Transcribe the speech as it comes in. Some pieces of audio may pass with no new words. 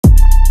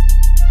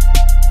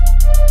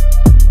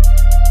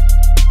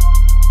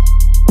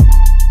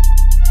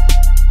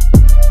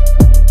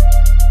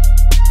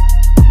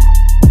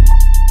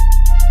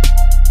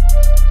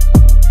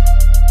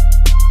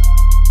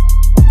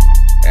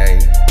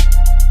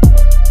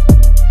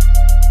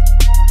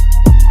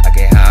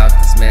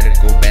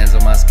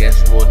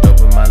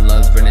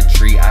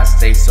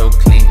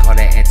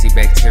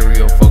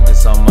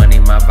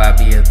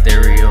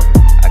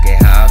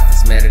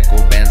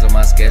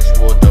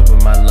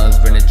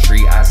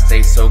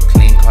stay so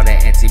clean, call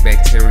that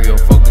antibacterial.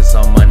 Focus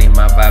on money,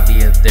 my vibe be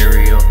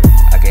ethereal.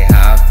 I get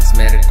high off this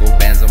medical,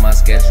 bands on my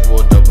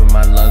schedule, dope in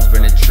my lungs,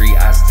 burn a tree.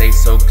 I stay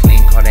so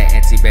clean, call that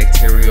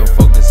antibacterial.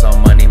 Focus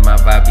on money, my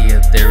vibe be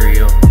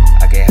ethereal.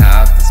 I get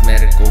high off this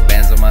medical,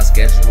 bands on my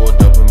schedule,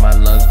 dope in my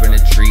lungs, burn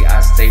a tree.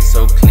 I stay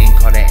so clean,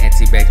 call that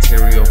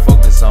antibacterial.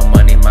 Focus on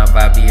money, my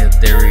vibe be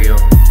ethereal.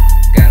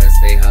 Gotta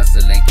stay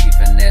hustling, keep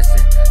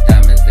finessing.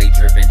 Diamonds they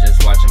dripping,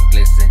 just watch them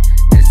glisten.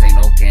 This ain't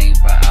no game,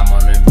 but I'm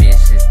on a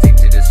mission. Stick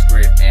to the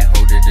script and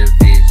hold the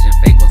division.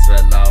 Fake ones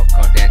fell off,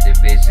 call that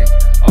division.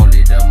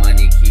 Only the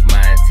money keep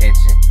my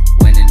attention.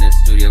 When in the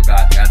studio,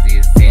 got the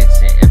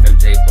ascension.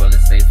 FMJ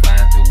bullets, they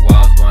flying through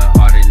walls, going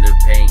hard in the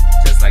paint,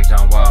 just like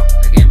John Wall.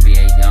 Like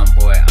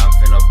NBAYoungboy, I'm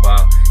finna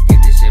ball.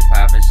 Get this shit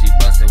poppin', she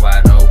busted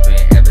wide open.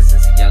 Ever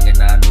since a youngin',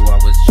 I knew I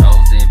was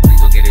chosen. Please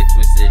don't get it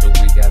twisted, the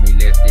weed got me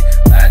lifted.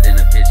 Lied in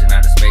a pigeon,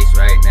 Outerspace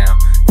right now.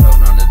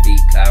 Floating on the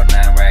beat, cloud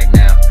 9 right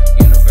now.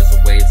 Universal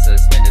wave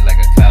suspended like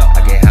a cloud.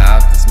 I get high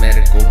off this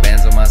medical,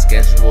 bands on my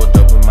schedule,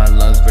 dope in my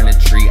lungs, burn a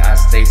tree. I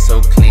stay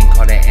so clean,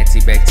 call that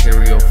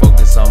antibacterial.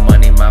 Focus on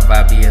money, my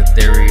vibe be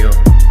ethereal.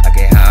 I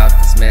get high off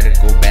this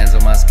medical, bands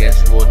on my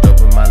schedule, dope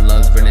in my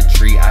lungs, burn a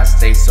tree. I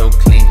stay so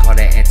clean, call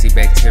that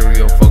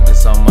antibacterial.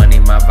 Focus on money,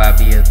 my vibe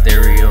be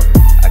ethereal.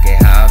 I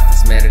get high off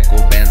this medical,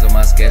 bands on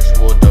my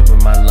schedule, dope in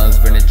my lungs,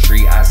 burn a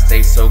tree. I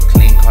stay so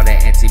clean, call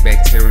that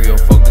antibacterial.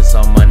 Focus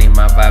on money,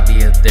 my vibe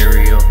be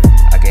ethereal.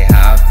 I get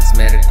high off this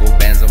medical,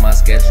 bands on my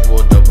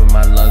schedule, dope in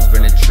my lungs,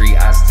 burn a tree.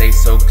 I stay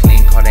so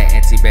clean, call that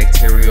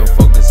antibacterial.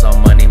 Focus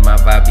on money, my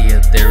vibe be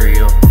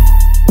ethereal.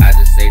 I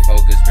just stay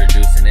focused,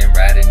 producing and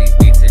writing these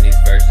beats and these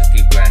verses.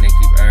 Keep grinding,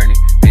 keep earning.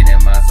 Been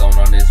in my zone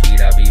on this weed,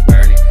 I be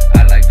burning.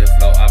 I like the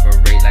flow,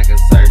 operate like a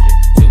surgeon.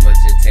 Too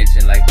much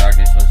attention, like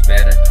darkness was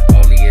better.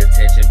 Only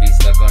attention, be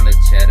stuck on the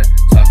cheddar.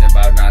 Talking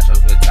about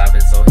nachos with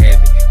toppings so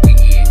heavy. We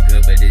eating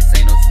good, but this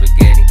ain't no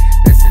spaghetti.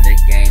 Best in the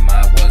game,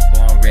 I was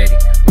born ready.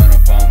 Run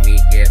up on me,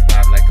 get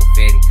popped like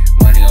confetti.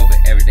 Money over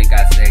everything,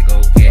 I said go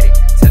get it.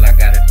 Till I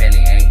got a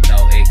belly, ain't no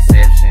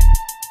exception.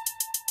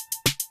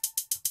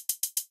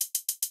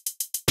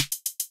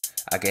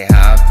 I get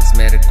high off this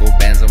medical,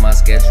 bands on my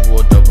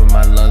schedule, dope in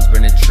my lungs,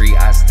 burn a tree.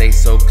 I stay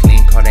so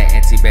clean, call that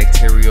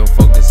antibacterial.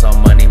 Focus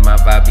on money, my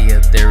vibe be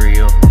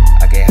ethereal.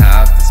 I get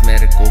high off